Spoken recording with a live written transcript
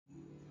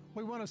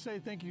We want to say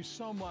thank you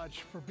so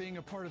much for being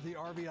a part of the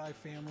RVI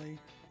family.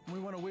 And we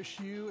want to wish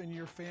you and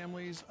your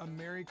families a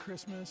Merry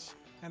Christmas.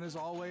 And as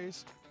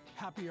always,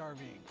 Happy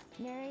RVing.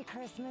 Merry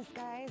Christmas,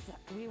 guys.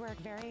 We work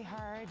very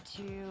hard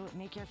to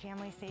make your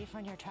family safe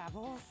on your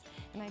travels.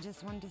 And I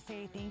just wanted to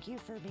say thank you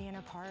for being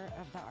a part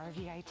of the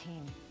RVI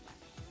team.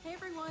 Hey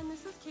everyone,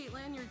 this is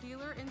Caitlin, your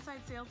dealer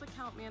inside sales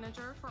account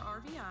manager for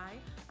RVI.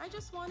 I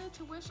just wanted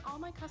to wish all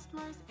my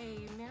customers a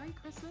Merry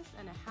Christmas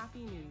and a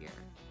Happy New Year.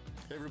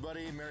 Hey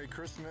everybody, Merry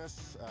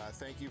Christmas.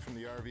 Thank you from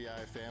the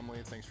RVI family.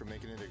 Thanks for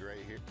making it a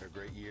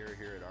great year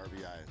here at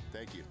RVI.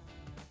 Thank you.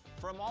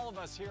 From all of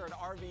us here at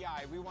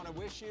RVI, we want to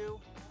wish you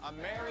a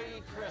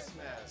Merry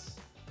Christmas.